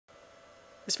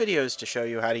This video is to show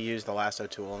you how to use the Lasso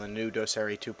tool in the new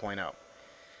Doceri 2.0.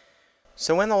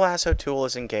 So when the Lasso tool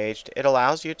is engaged, it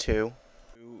allows you to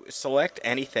select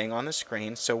anything on the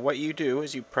screen. So what you do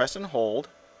is you press and hold,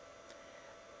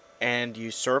 and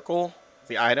you circle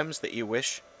the items that you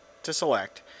wish to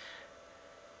select.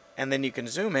 And then you can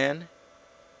zoom in,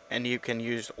 and you can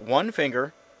use one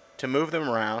finger to move them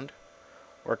around,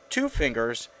 or two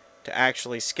fingers to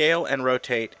actually scale and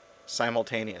rotate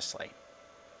simultaneously.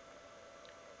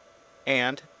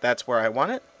 And that's where I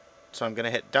want it, so I'm going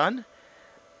to hit done,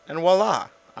 and voila,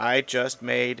 I just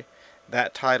made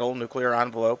that title, Nuclear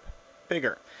Envelope,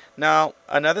 bigger. Now,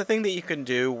 another thing that you can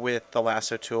do with the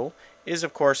Lasso tool is,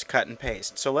 of course, cut and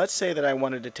paste. So let's say that I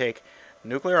wanted to take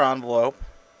Nuclear Envelope,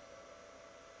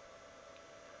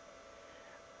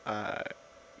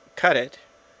 cut it,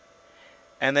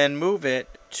 and then move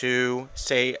it to,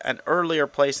 say, an earlier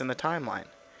place in the timeline,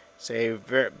 say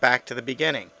back to the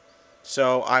beginning.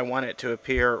 So I want it to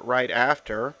appear right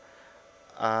after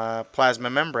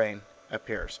plasma membrane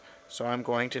appears. So I'm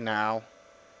going to now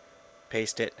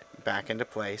paste it back into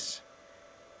place,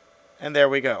 and there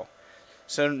we go.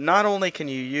 So not only can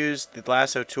you use the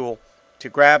Lasso tool to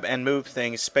grab and move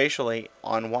things spatially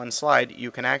on one slide,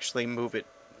 you can actually move it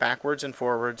backwards and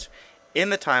forwards in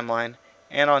the timeline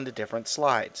and on the different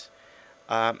slides.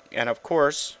 And of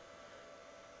course,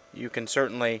 you can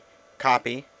certainly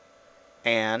copy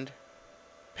and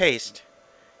paste,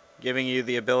 giving you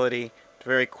the ability to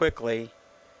very quickly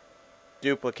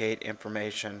duplicate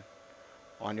information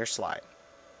on your slide.